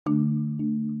Good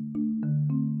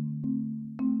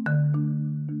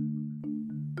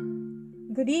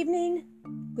evening,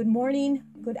 good morning,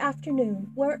 good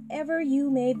afternoon, wherever you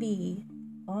may be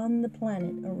on the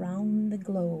planet around the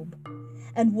globe.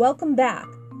 And welcome back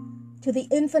to the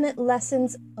Infinite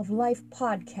Lessons of Life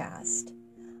podcast.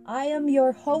 I am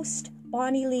your host,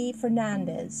 Bonnie Lee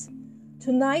Fernandez.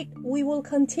 Tonight, we will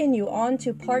continue on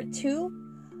to part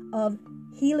 2 of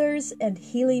Healers and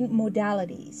Healing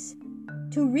Modalities.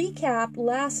 To recap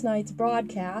last night's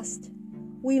broadcast,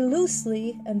 we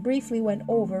loosely and briefly went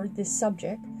over this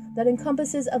subject that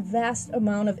encompasses a vast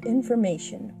amount of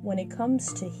information when it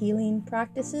comes to healing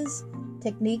practices,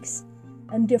 techniques,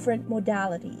 and different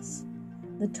modalities.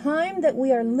 The time that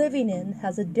we are living in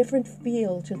has a different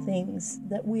feel to things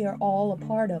that we are all a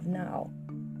part of now.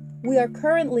 We are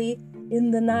currently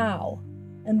in the now,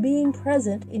 and being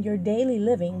present in your daily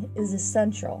living is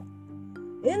essential.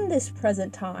 In this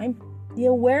present time, the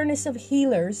awareness of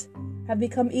healers have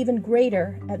become even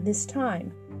greater at this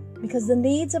time because the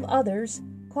needs of others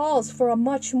calls for a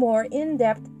much more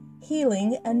in-depth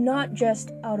healing and not just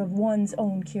out of one's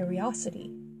own curiosity.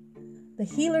 The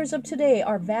healers of today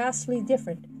are vastly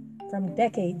different from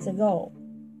decades ago.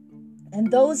 And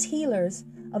those healers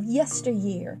of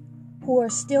yesteryear who are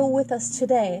still with us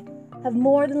today have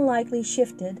more than likely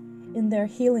shifted in their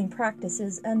healing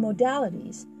practices and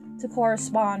modalities to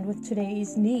correspond with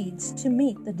today's needs to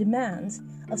meet the demands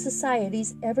of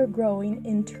society's ever-growing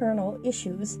internal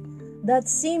issues that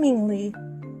seemingly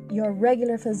your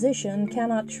regular physician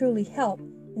cannot truly help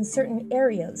in certain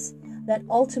areas that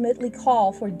ultimately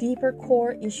call for deeper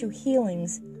core issue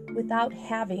healings without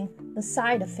having the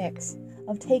side effects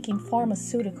of taking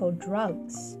pharmaceutical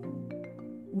drugs.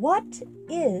 What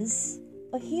is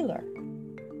a healer?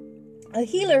 A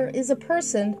healer is a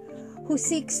person who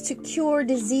seeks to cure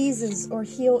diseases or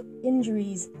heal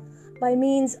injuries by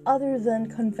means other than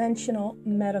conventional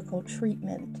medical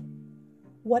treatment.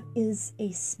 What is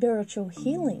a spiritual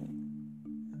healing?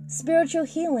 Spiritual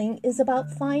healing is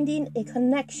about finding a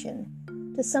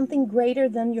connection to something greater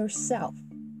than yourself,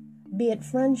 be it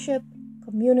friendship,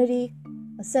 community,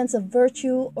 a sense of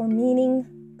virtue or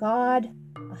meaning, God,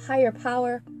 a higher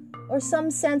power, or some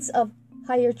sense of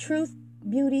higher truth,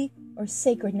 beauty, or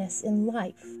sacredness in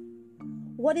life.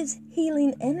 What is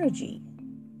healing energy?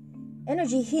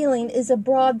 Energy healing is a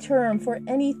broad term for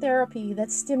any therapy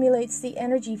that stimulates the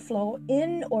energy flow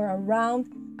in or around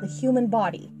the human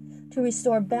body to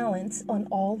restore balance on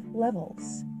all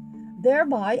levels,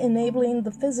 thereby enabling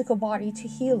the physical body to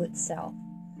heal itself,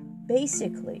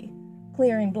 basically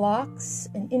clearing blocks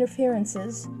and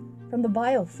interferences from the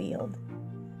biofield.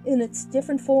 In its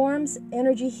different forms,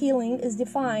 energy healing is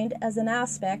defined as an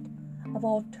aspect of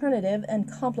alternative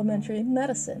and complementary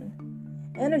medicine.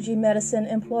 Energy medicine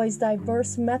employs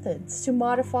diverse methods to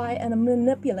modify and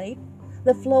manipulate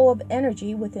the flow of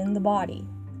energy within the body.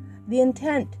 The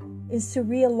intent is to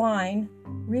realign,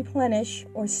 replenish,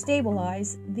 or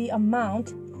stabilize the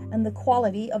amount and the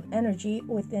quality of energy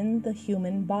within the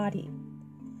human body.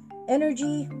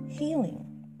 Energy healing.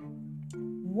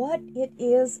 What it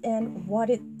is and what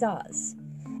it does.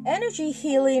 Energy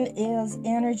healing is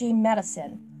energy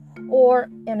medicine or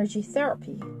energy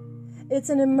therapy. It's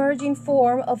an emerging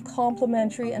form of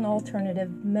complementary and alternative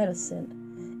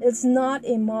medicine. It's not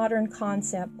a modern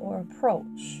concept or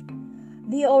approach.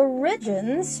 The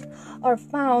origins are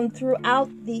found throughout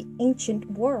the ancient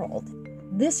world.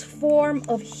 This form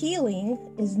of healing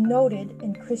is noted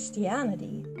in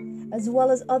Christianity, as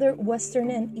well as other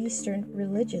Western and Eastern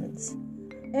religions.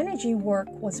 Energy work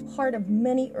was part of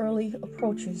many early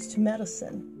approaches to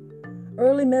medicine.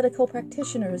 Early medical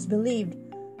practitioners believed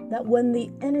that when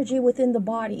the energy within the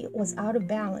body was out of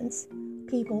balance,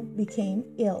 people became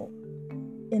ill.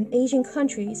 In Asian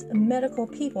countries, medical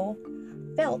people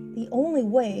felt the only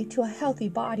way to a healthy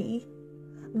body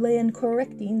lay in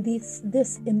correcting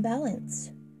this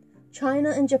imbalance.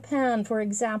 China and Japan, for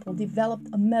example, developed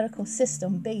a medical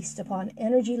system based upon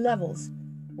energy levels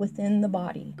within the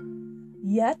body.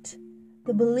 Yet,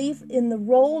 the belief in the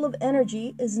role of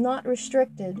energy is not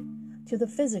restricted to the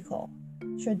physical.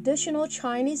 Traditional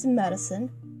Chinese medicine,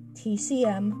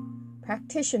 TCM,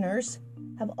 practitioners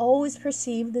have always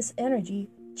perceived this energy,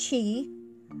 qi,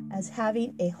 as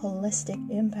having a holistic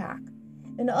impact.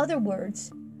 In other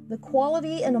words, the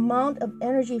quality and amount of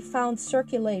energy found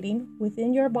circulating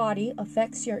within your body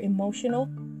affects your emotional,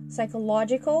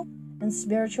 psychological, and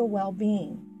spiritual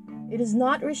well-being. It is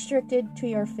not restricted to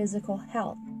your physical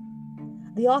health.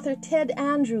 The author Ted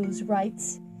Andrews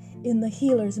writes in the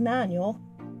Healer's Manual,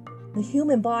 "The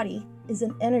human body is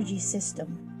an energy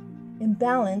system.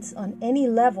 Imbalance on any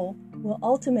level will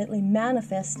ultimately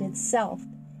manifest itself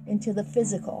into the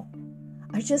physical.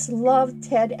 I just love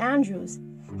Ted Andrews,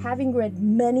 having read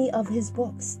many of his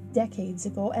books decades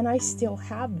ago, and I still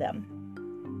have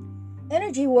them.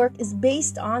 Energy work is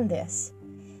based on this.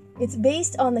 It's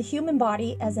based on the human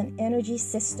body as an energy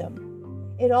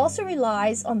system. It also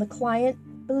relies on the client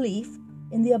belief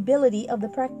in the ability of the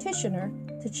practitioner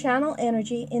to channel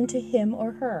energy into him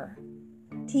or her.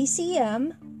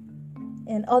 TCM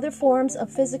and other forms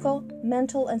of physical,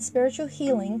 mental, and spiritual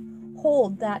healing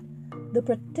hold that the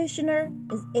practitioner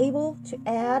is able to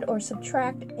add or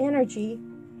subtract energy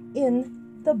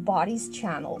in the body's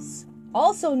channels,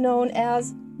 also known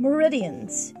as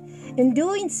meridians. In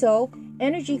doing so,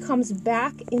 energy comes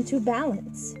back into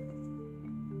balance.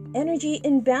 Energy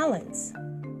in balance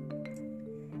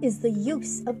is the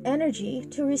use of energy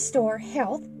to restore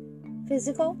health,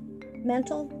 physical,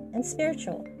 mental, and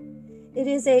spiritual. It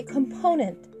is a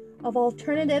component of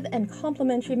alternative and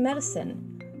complementary medicine.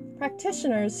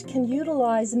 Practitioners can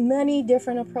utilize many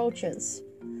different approaches,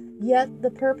 yet the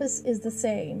purpose is the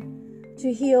same: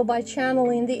 to heal by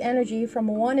channeling the energy from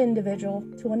one individual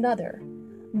to another.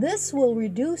 This will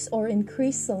reduce or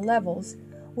increase the levels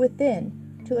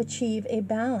within to achieve a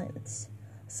balance.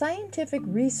 Scientific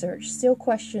research still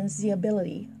questions the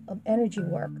ability of energy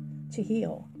work to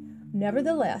heal.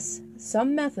 Nevertheless,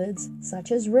 some methods,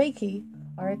 such as Reiki,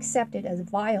 are accepted as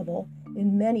viable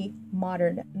in many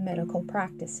modern medical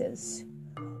practices.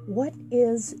 What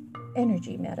is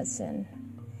energy medicine?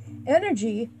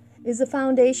 Energy is the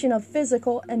foundation of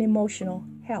physical and emotional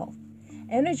health.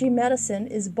 Energy medicine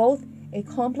is both a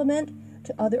complement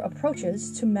to other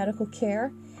approaches to medical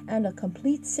care and a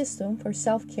complete system for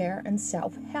self-care and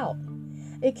self-help.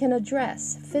 It can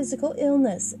address physical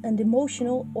illness and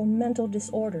emotional or mental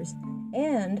disorders,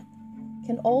 and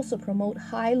can also promote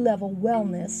high-level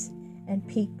wellness and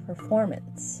peak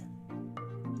performance.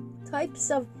 Types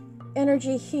of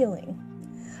energy healing.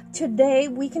 Today,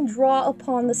 we can draw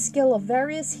upon the skill of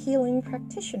various healing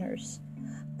practitioners.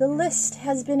 The list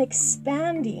has been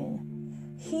expanding.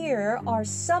 Here are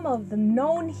some of the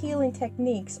known healing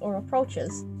techniques or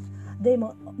approaches. They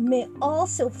may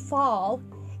also fall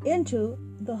into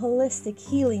the holistic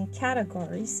healing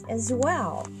categories as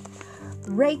well.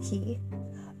 Reiki.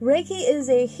 Reiki is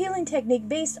a healing technique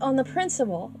based on the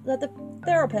principle that the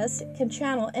therapist can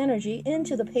channel energy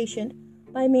into the patient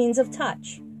by means of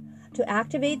touch to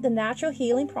activate the natural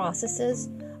healing processes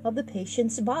of the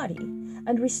patient's body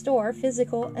and restore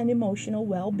physical and emotional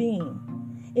well-being.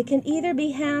 It can either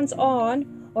be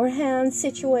hands-on or hands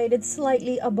situated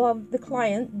slightly above the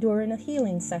client during a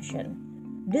healing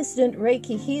session. Distant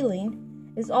Reiki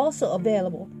healing is also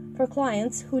available for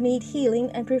clients who need healing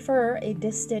and prefer a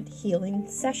distant healing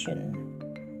session.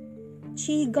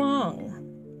 Qigong.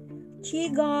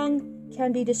 Qigong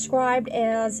can be described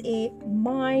as a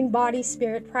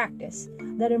mind-body-spirit practice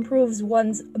that improves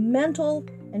one's mental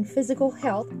and physical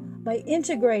health by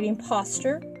integrating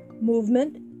posture,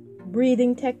 movement,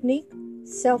 breathing technique,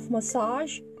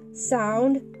 self-massage,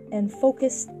 sound, and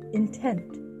focused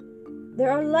intent.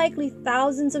 There are likely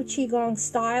thousands of Qigong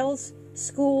styles,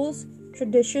 schools,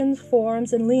 traditions,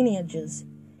 forms, and lineages,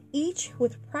 each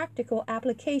with practical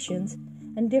applications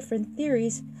and different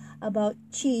theories about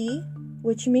Qi,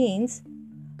 which means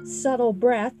subtle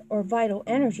breath or vital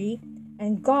energy,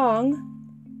 and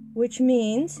Gong, which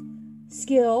means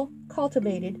skill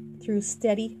cultivated through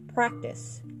steady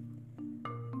practice.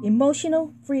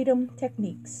 Emotional freedom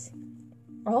techniques,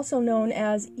 also known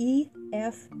as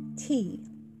EFT.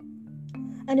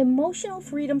 An emotional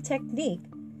freedom technique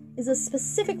is a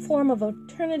specific form of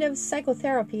alternative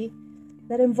psychotherapy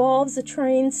that involves a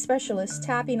trained specialist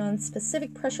tapping on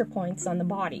specific pressure points on the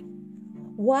body,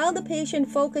 while the patient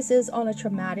focuses on a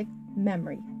traumatic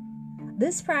memory.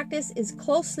 This practice is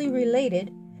closely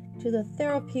related to the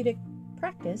therapeutic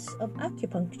practice of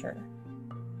acupuncture.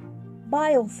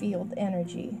 Biofield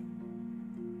energy.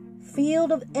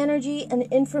 Field of energy and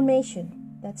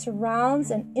information that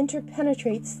surrounds and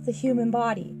interpenetrates the human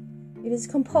body. It is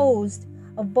composed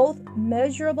of both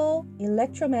measurable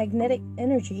electromagnetic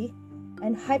energy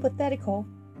and hypothetical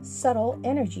subtle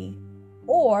energy,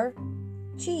 or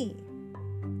Qi.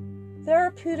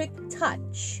 Therapeutic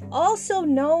touch, also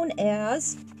known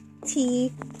as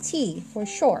TT for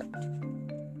short.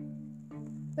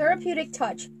 Therapeutic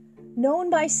touch, known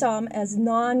by some as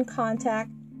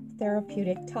non-contact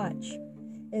therapeutic touch,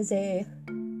 is a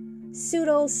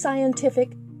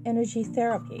pseudo-scientific energy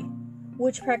therapy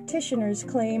which practitioners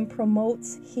claim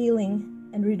promotes healing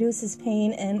and reduces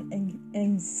pain and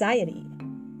anxiety.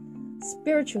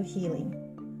 Spiritual healing,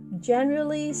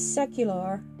 generally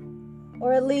secular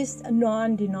or at least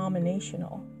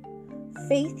non-denominational.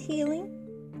 Faith healing,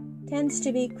 tends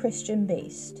to be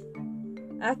Christian-based.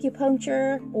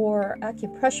 Acupuncture or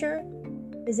acupressure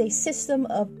is a system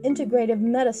of integrative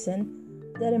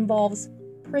medicine that involves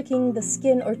pricking the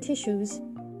skin or tissues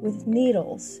with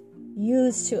needles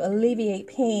used to alleviate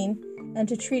pain and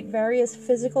to treat various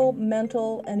physical,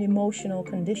 mental, and emotional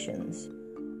conditions.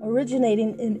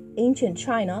 Originating in ancient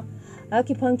China,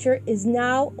 acupuncture is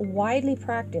now widely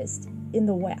practiced in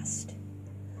the West.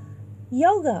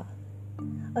 Yoga,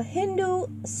 a Hindu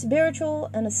spiritual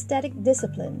and aesthetic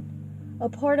discipline, a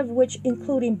part of which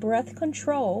including breath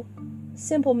control,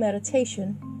 simple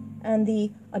meditation, and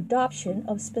the adoption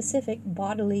of specific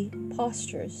bodily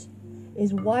postures,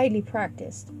 is widely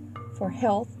practiced for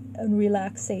health and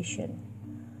relaxation.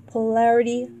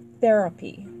 Polarity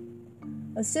therapy,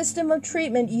 a system of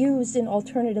treatment used in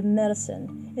alternative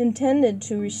medicine intended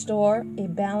to restore a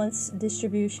balanced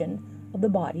distribution of the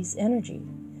body's energy,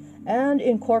 and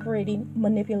incorporating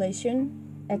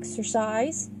manipulation,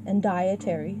 exercise, and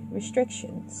dietary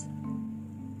restrictions.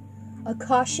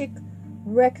 Akashic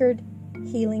record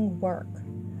healing work.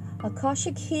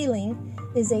 Akashic healing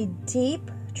is a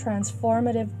deep,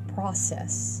 transformative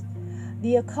process.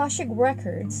 The Akashic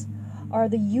records are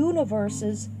the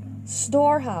universe's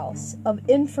storehouse of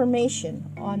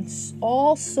information on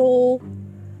all soul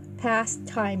past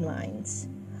timelines,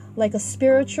 like a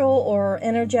spiritual or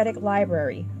energetic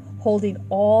library holding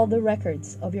all the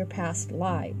records of your past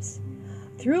lives.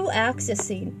 Through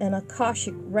accessing an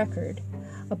Akashic record,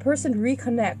 a person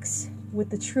reconnects with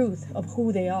the truth of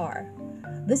who they are.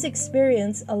 This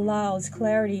experience allows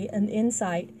clarity and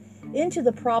insight into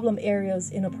the problem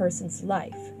areas in a person's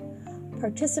life.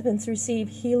 Participants receive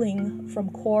healing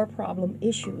from core problem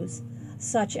issues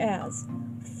such as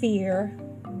fear,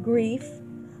 grief,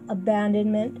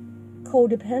 abandonment,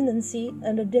 codependency,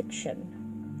 and addiction.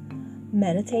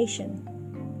 Meditation.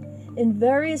 In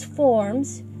various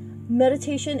forms,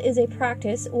 meditation is a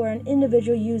practice where an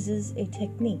individual uses a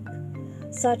technique,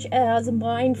 such as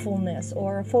mindfulness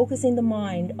or focusing the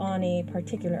mind on a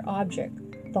particular object,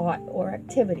 thought, or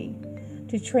activity,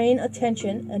 to train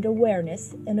attention and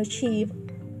awareness and achieve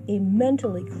a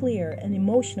mentally clear and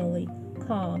emotionally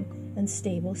calm and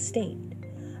stable state.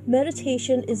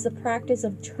 Meditation is the practice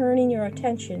of turning your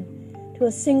attention to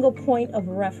a single point of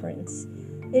reference.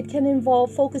 It can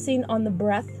involve focusing on the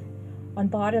breath, on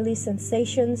bodily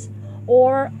sensations,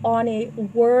 or on a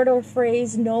word or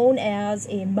phrase known as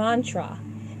a mantra.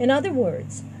 In other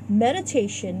words,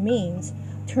 meditation means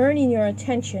turning your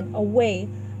attention away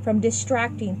from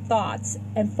distracting thoughts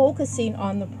and focusing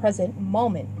on the present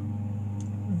moment.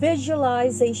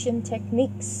 Visualization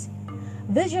techniques.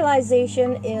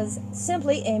 Visualization is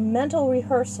simply a mental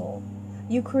rehearsal.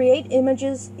 You create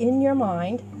images in your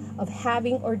mind of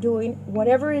having or doing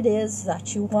whatever it is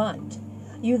that you want.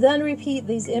 You then repeat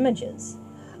these images.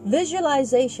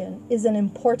 Visualization is an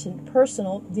important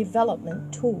personal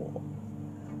development tool.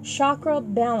 Chakra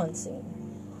balancing.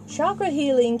 Chakra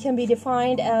healing can be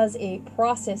defined as a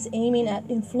process aiming at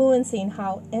influencing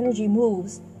how energy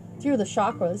moves through the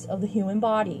chakras of the human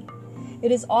body.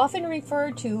 It is often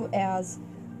referred to as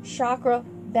chakra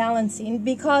balancing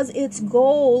because its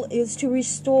goal is to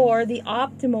restore the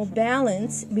optimal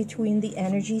balance between the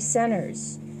energy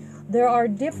centers. There are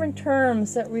different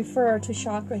terms that refer to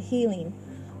chakra healing,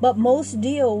 but most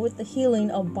deal with the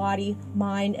healing of body,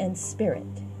 mind, and spirit.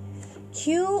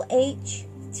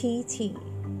 QHTT,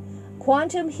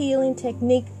 Quantum Healing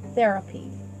Technique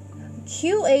Therapy.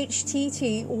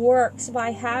 QHTT works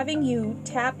by having you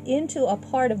tap into a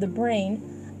part of the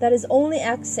brain that is only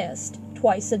accessed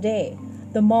twice a day,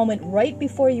 the moment right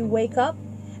before you wake up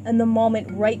and the moment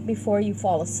right before you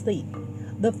fall asleep.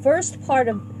 The first part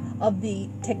of the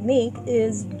technique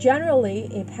is generally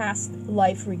a past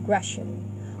life regression.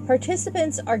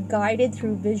 Participants are guided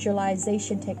through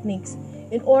visualization techniques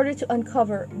in order to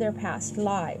uncover their past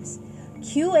lives.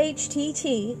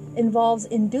 QHTT involves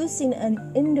inducing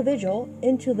an individual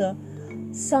into the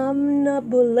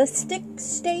somnambulistic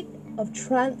state of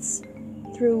trance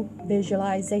through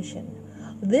visualization.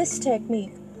 This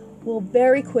technique will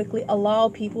very quickly allow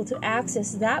people to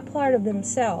access that part of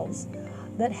themselves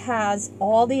that has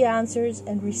all the answers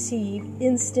and receive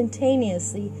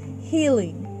instantaneously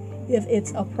healing if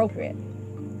it's appropriate.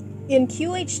 In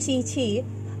QHTT,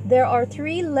 there are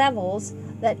 3 levels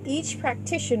that each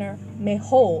practitioner may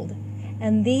hold,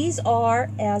 and these are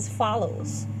as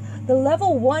follows. The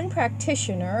level 1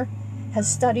 practitioner has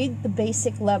studied the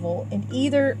basic level in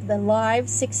either the live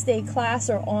 6-day class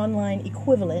or online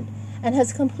equivalent and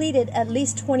has completed at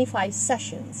least 25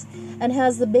 sessions and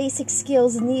has the basic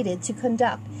skills needed to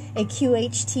conduct a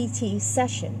QHTT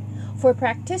session. For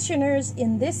practitioners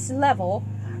in this level,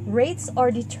 rates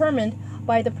are determined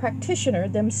by the practitioner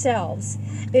themselves.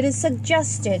 It is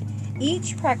suggested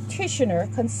each practitioner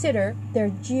consider their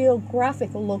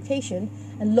geographical location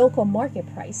and local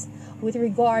market price with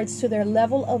regards to their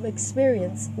level of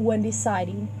experience when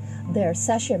deciding their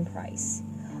session price.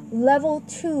 Level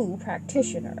 2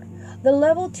 practitioner. The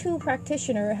Level 2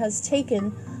 practitioner has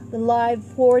taken the live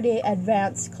 4-day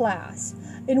advanced class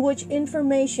in which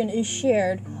information is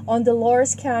shared on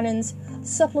Dolores Cannon's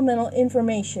supplemental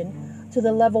information to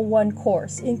the Level 1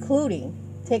 course, including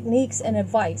techniques and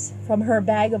advice from her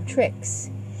bag of tricks,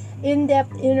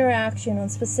 in-depth interaction on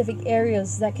specific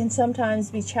areas that can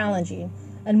sometimes be challenging,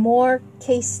 and more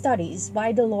case studies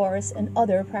by Dolores and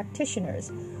other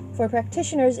practitioners. For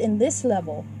practitioners in this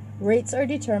level, rates are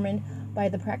determined by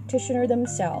the practitioner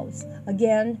themselves.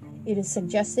 Again, it is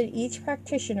suggested each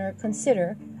practitioner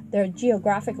consider their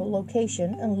geographical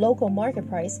location and local market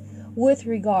price with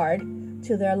regard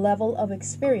to their level of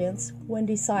experience when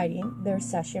deciding their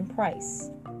session price.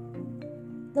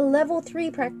 The Level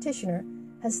 3 practitioner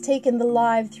has taken the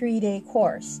live 3-day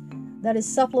course that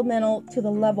is supplemental to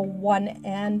the Level 1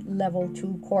 and Level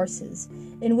 2 courses,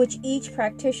 in which each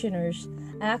practitioner's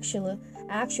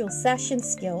actual session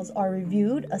skills are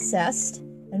reviewed, assessed,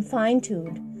 and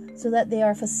fine-tuned so that they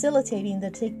are facilitating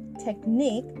the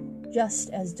technique just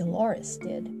as Dolores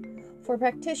did. For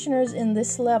practitioners in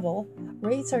this level,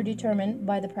 rates are determined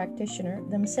by the practitioner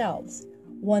themselves.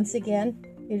 Once again,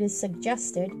 it is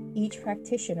suggested each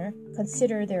practitioner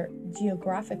consider their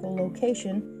geographical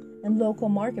location and local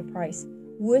market price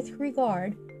with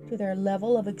regard to their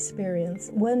level of experience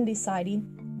when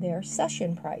deciding their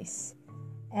session price.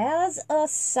 As a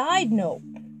side note,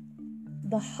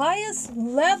 the highest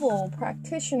level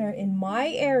practitioner in my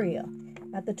area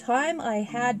at the time I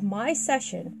had my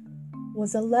session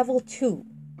was a Level 2.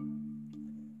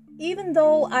 Even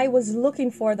though I was looking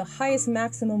for the highest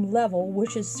maximum level,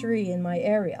 which is 3 in my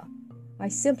area, I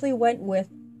simply went with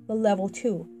the Level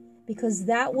 2 because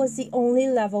that was the only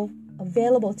level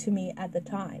available to me at the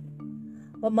time.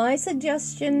 But my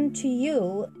suggestion to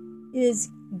you is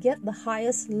get the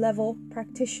highest level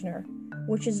practitioner,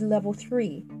 which is Level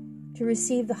 3, to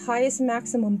receive the highest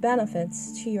maximum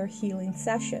benefits to your healing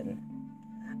session.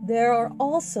 There are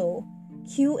also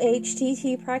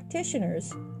QHTT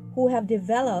practitioners who have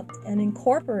developed and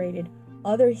incorporated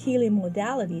other healing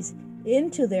modalities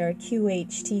into their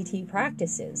QHTT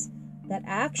practices that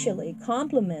actually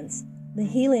complements the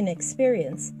healing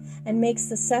experience and makes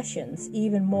the sessions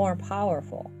even more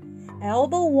powerful.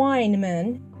 Alba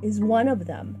Weinman is one of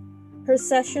them. Her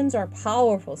sessions are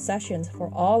powerful sessions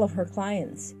for all of her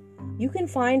clients. You can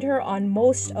find her on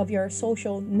most of your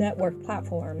social network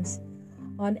platforms.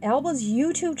 On Alba's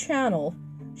YouTube channel,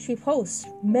 she posts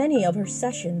many of her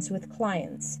sessions with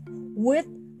clients, with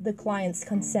the client's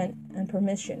consent and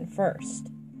permission first.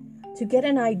 To get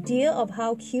an idea of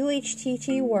how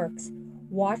QHTT works,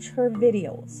 watch her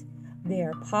videos. They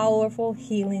are powerful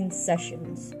healing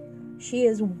sessions. She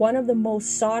is one of the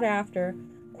most sought after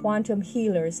quantum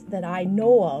healers that I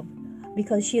know of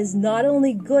because she is not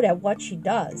only good at what she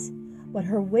does, but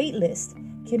her wait list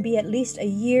can be at least a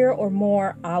year or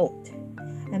more out.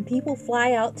 And people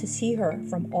fly out to see her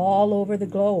from all over the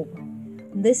globe.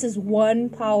 This is one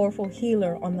powerful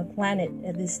healer on the planet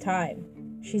at this time.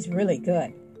 She's really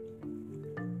good.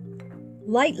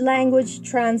 Light language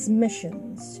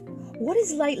transmissions. What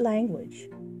is light language?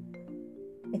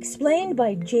 Explained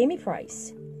by Jamie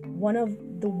Price, one of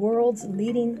the world's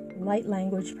leading light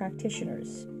language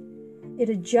practitioners. It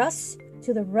adjusts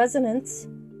to the resonance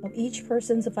of each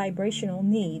person's vibrational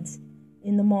needs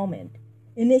in the moment,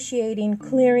 initiating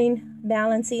clearing,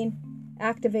 balancing,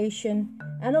 activation,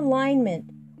 and alignment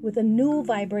with a new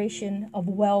vibration of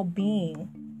well-being.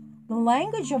 The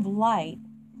language of light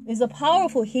is a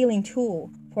powerful healing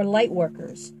tool for light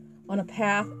workers on a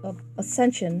path of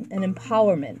ascension and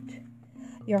empowerment.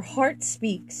 Your heart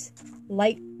speaks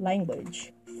light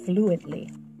language fluently.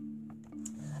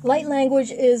 Light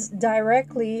language is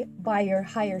directly by your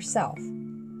higher self,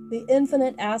 the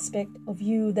infinite aspect of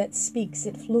you that speaks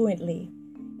it fluently.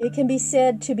 It can be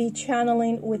said to be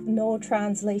channeling with no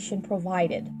translation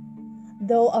provided,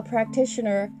 though a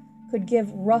practitioner could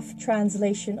give rough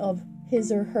translation of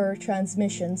his or her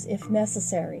transmissions if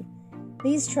necessary.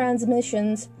 These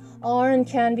transmissions are and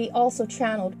can be also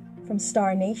channeled from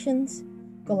star nations,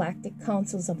 galactic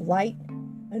councils of light,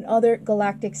 and other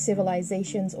galactic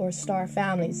civilizations or star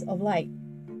families of light.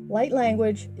 Light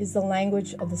language is the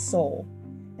language of the soul,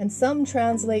 and some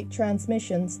translate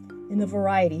transmissions in a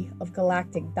variety of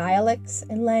galactic dialects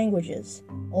and languages,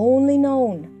 only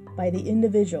known by the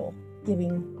individual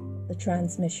giving the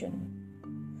transmission.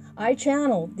 I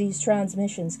channel these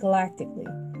transmissions galactically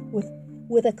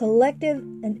with a collective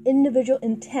and individual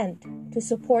intent to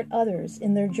support others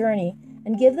in their journey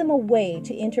and give them a way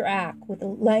to interact with the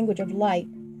language of light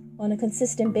on a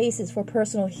consistent basis for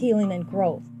personal healing and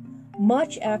growth.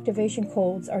 Much activation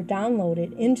codes are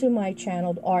downloaded into my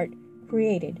channeled art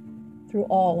created through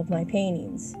all of my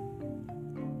paintings.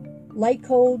 Light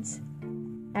codes,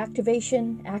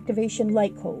 activation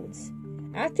light codes.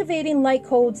 Activating light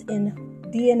codes in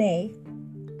DNA,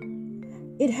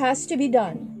 it has to be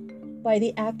done by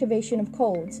the activation of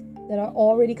codes that are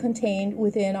already contained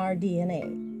within our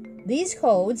DNA. These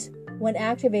codes, when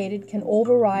activated, can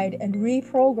override and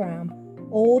reprogram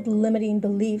old limiting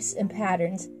beliefs and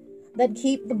patterns that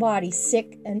keep the body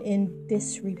sick and in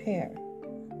disrepair.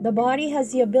 The body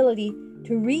has the ability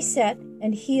to reset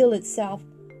and heal itself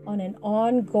on an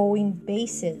ongoing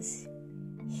basis.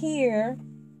 Here,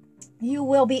 you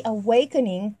will be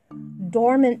awakening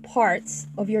dormant parts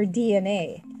of your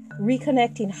DNA,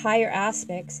 reconnecting higher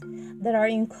aspects that are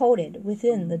encoded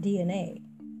within the DNA.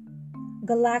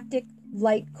 Galactic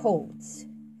light codes.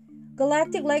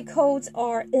 Galactic light codes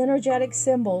are energetic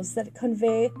symbols that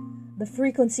convey the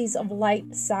frequencies of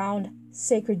light, sound,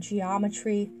 sacred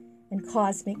geometry, and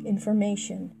cosmic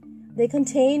information. They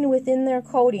contain within their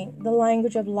coding the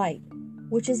language of light,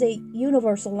 which is a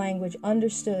universal language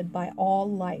understood by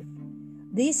all life.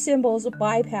 These symbols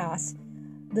bypass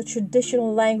the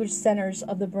traditional language centers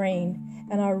of the brain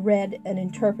and are read and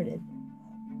interpreted.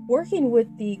 Working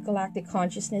with the galactic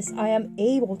consciousness, I am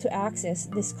able to access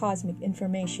this cosmic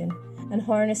information and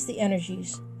harness the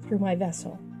energies through my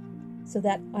vessel so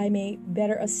that I may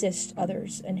better assist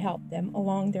others and help them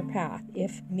along their path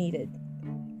if needed.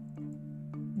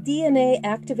 DNA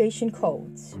activation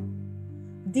codes.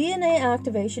 DNA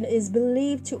activation is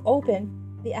believed to open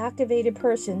the activated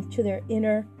person to their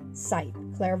inner sight,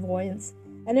 clairvoyance,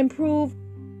 and improve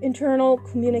internal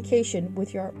communication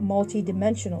with your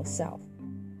multidimensional self.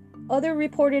 Other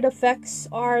reported effects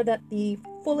are that the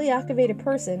fully activated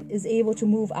person is able to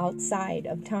move outside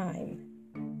of time.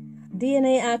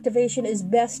 DNA activation is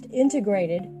best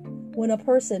integrated when a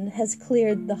person has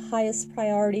cleared the highest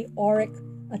priority auric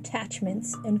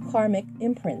attachments and karmic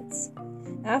imprints.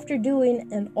 After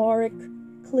doing an auric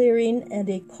clearing and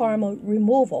a karma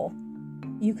removal,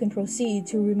 you can proceed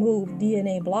to remove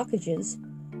DNA blockages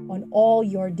on all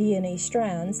your DNA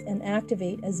strands and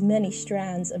activate as many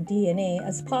strands of DNA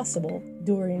as possible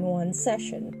during one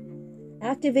session.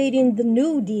 Activating the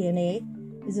new DNA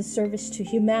is a service to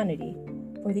humanity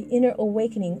for the inner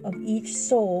awakening of each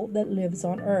soul that lives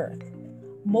on Earth.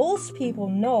 Most people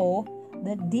know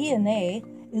that DNA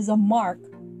is a mark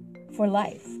for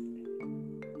life,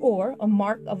 or a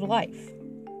mark of life,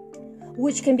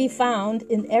 which can be found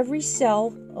in every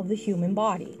cell of the human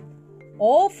body.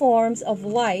 All forms of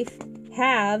life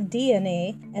have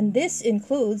DNA, and this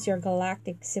includes your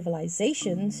galactic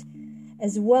civilizations,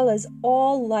 as well as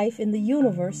all life in the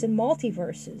universe and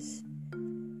multiverses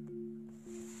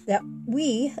that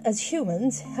we as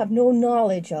humans have no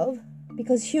knowledge of,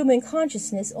 because human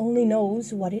consciousness only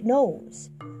knows what it knows.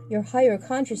 Your higher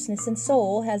consciousness and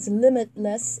soul has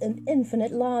limitless and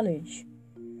infinite knowledge.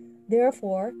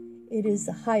 Therefore, it is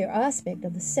the higher aspect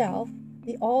of the self,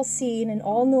 the all-seeing and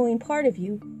all-knowing part of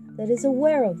you, that is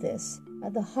aware of this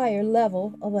at the higher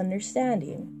level of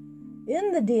understanding.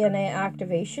 In the DNA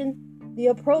activation, the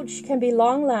approach can be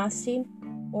long-lasting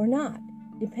or not,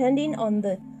 depending on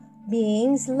the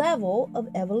being's level of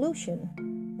evolution,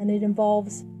 and it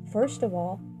involves, first of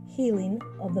all, healing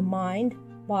of the mind,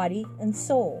 body, and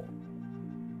soul.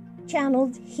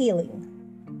 Channeled healing.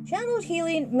 Channeled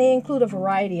healing may include a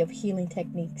variety of healing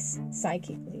techniques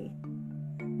psychically,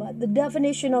 but the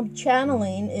definition of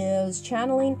channeling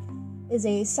is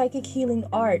a psychic healing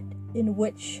art in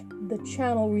which the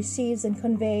channel receives and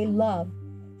conveys love,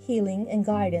 healing, and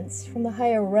guidance from the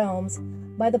higher realms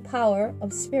by the power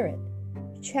of spirit.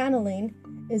 Channeling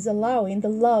is allowing the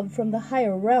love from the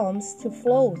higher realms to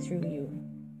flow through you.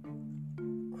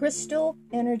 Crystal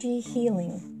energy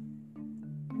healing.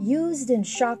 Used in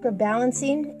chakra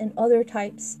balancing and other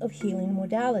types of healing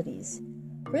modalities.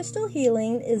 Crystal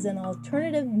healing is an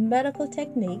alternative medical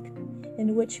technique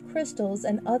in which crystals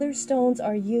and other stones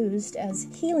are used as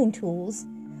healing tools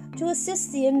to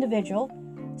assist the individual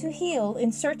to heal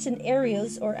in certain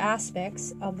areas or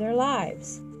aspects of their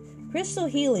lives. Crystal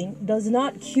healing does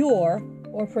not cure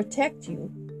or protect you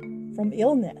from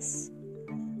illness.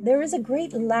 There is a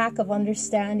great lack of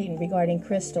understanding regarding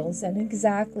crystals and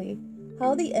exactly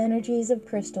how the energies of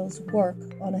crystals work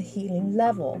on a healing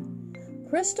level.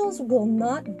 Crystals will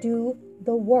not do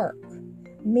the work,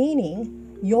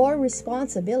 meaning your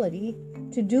responsibility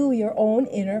to do your own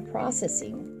inner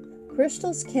processing.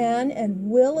 Crystals can and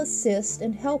will assist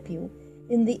and help you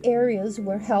in the areas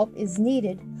where help is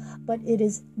needed, but it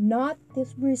is not the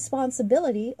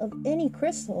responsibility of any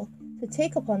crystal to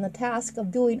take upon the task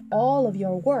of doing all of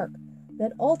your work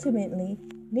that ultimately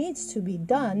needs to be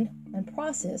done and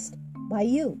processed by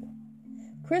you.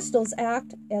 Crystals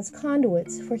act as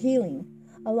conduits for healing,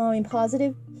 allowing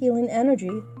positive healing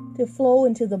energy to flow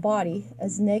into the body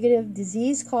as negative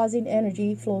disease-causing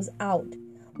energy flows out,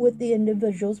 with the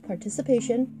individual's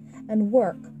participation and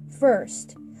work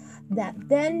first. That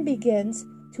then begins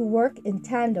to work in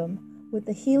tandem with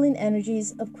the healing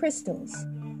energies of crystals.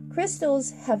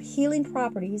 Crystals have healing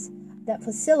properties that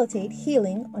facilitate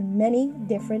healing on many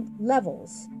different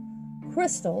levels.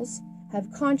 Crystals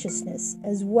have consciousness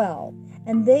as well,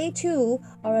 and they too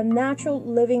are a natural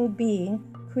living being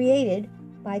created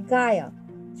by Gaia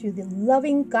through the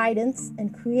loving guidance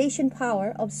and creation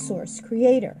power of Source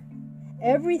Creator.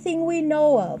 Everything we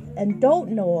know of and don't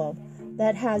know of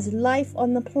that has life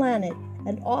on the planet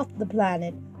and off the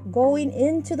planet going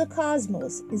into the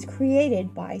cosmos is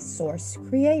created by Source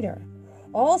Creator.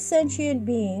 All sentient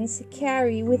beings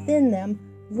carry within them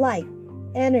light,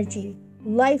 energy,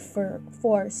 life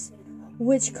force,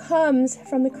 which comes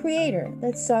from the Creator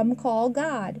that some call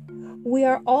God. We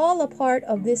are all a part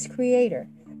of this Creator,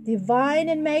 divine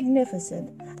and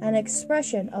magnificent, an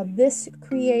expression of this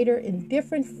Creator in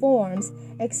different forms,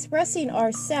 expressing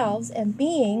ourselves and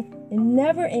being in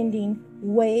never-ending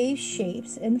ways,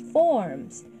 shapes, and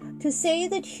forms. To say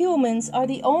that humans are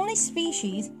the only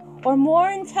species or more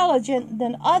intelligent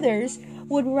than others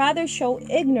would rather show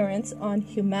ignorance on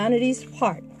humanity's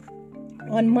part.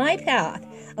 On my path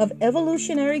of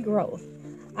evolutionary growth,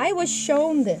 I was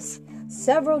shown this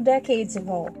several decades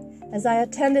ago as I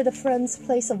attended a friend's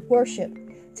place of worship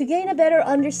to gain a better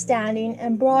understanding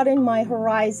and broaden my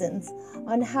horizons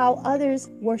on how others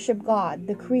worship God,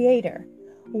 the Creator.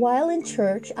 While in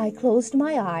church, I closed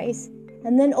my eyes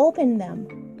and then opened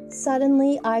them.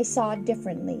 Suddenly, I saw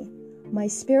differently. My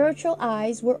spiritual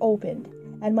eyes were opened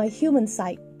and my human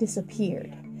sight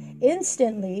disappeared.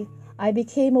 Instantly, I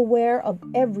became aware of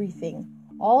everything.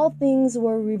 All things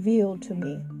were revealed to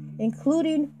me,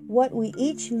 including what we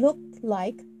each looked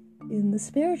like in the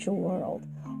spiritual world.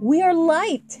 We are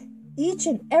light. Each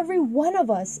and every one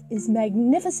of us is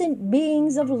magnificent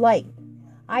beings of light.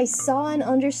 I saw and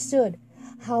understood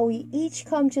how we each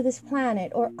come to this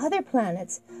planet or other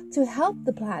planets to help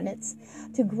the planets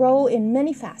to grow in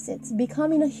many facets,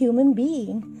 becoming a human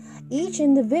being. Each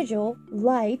individual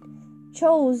light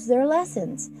chose their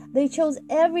lessons. They chose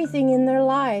everything in their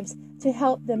lives to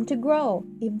help them to grow,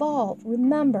 evolve,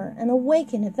 remember, and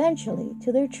awaken eventually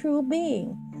to their true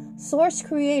being. Source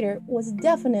Creator was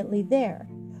definitely there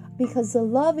because the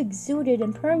love exuded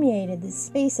and permeated the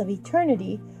space of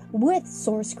eternity with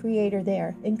Source Creator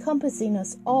there, encompassing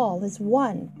us all as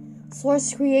one.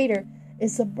 Source Creator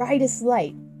is the brightest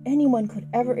light anyone could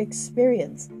ever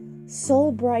experience.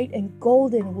 So bright and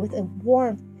golden with a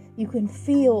warmth you can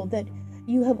feel that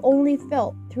you have only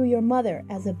felt through your mother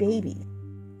as a baby.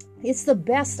 It's the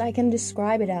best I can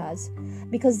describe it as,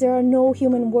 because there are no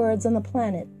human words on the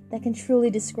planet that can truly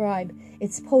describe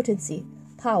its potency,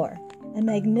 power, and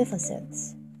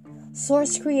magnificence.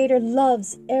 Source Creator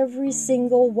loves every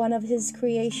single one of His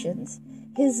creations.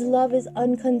 His love is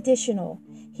unconditional.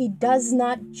 He does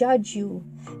not judge you,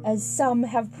 as some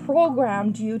have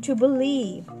programmed you to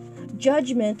believe.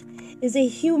 Judgment is a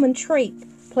human trait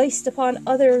placed upon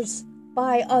others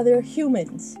by other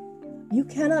humans. You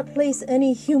cannot place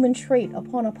any human trait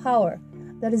upon a power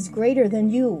that is greater than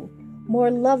you,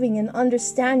 more loving and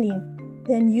understanding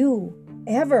than you,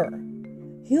 ever.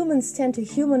 Humans tend to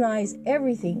humanize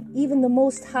everything, even the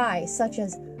Most High, such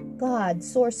as God,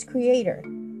 Source Creator.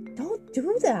 Don't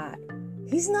do that.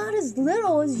 He's not as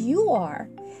little as you are.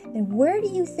 And where do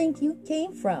you think you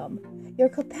came from? Your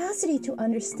capacity to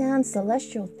understand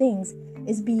celestial things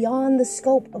is beyond the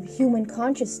scope of human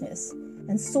consciousness,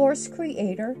 and Source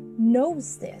Creator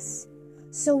knows this.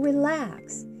 So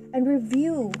relax and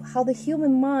review how the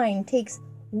human mind takes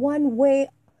one way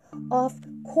off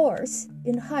course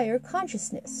in higher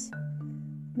consciousness.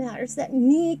 Matters that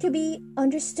need to be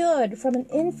understood from an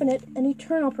infinite and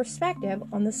eternal perspective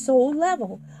on the soul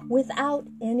level without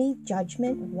any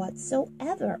judgment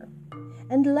whatsoever.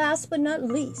 And last but not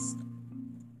least,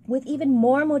 with even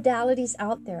more modalities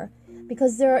out there,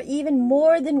 because there are even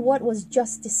more than what was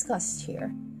just discussed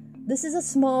here. This is a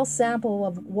small sample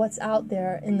of what's out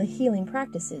there in the healing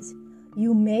practices.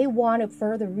 You may want to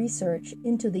further research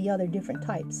into the other different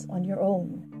types on your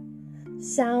own.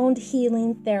 Sound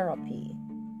healing therapy,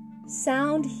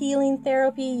 Sound healing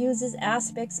therapy uses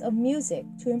aspects of music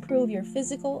to improve your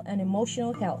physical and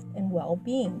emotional health and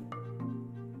well-being.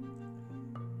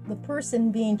 The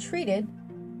person being treated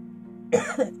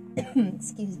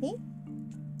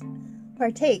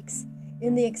partakes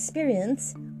in the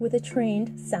experience with a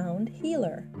trained sound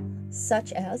healer,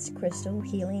 such as crystal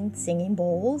healing singing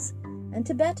bowls and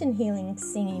Tibetan healing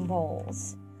singing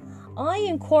bowls. I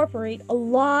incorporate a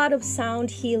lot of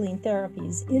sound healing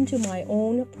therapies into my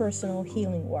own personal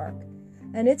healing work,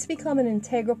 and it's become an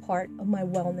integral part of my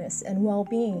wellness and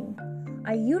well-being.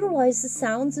 I utilize the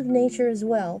sounds of nature as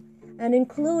well and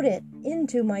include it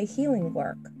into my healing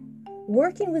work.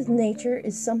 Working with nature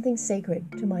is something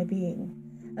sacred to my being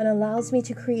and allows me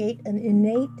to create an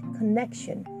innate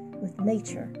connection with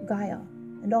nature, Gaia,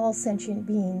 and all sentient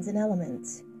beings and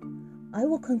elements. I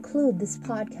will conclude this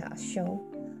podcast show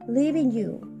leaving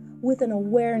you with an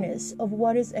awareness of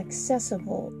what is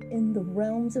accessible in the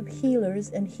realms of healers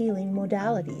and healing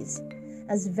modalities.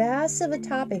 As vast of a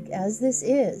topic as this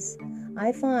is,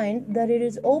 I find that it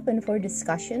is open for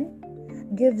discussion,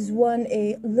 gives one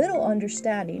a little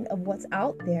understanding of what's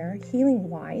out there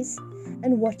healing-wise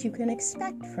and what you can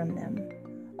expect from them.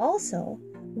 Also,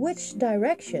 which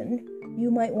direction you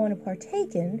might want to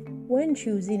partake in when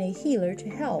choosing a healer to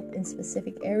help in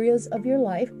specific areas of your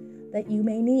life that you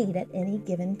may need at any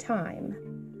given time.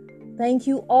 Thank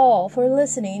you all for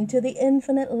listening to the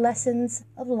Infinite Lessons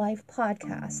of Life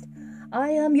podcast. I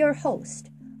am your host,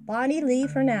 Bonnie Lee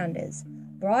Fernandez,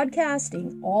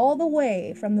 broadcasting all the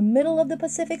way from the middle of the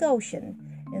Pacific Ocean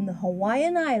in the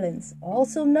Hawaiian Islands,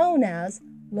 also known as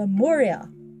Lemuria.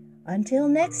 Until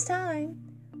next time,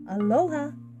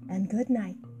 aloha and good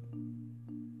night.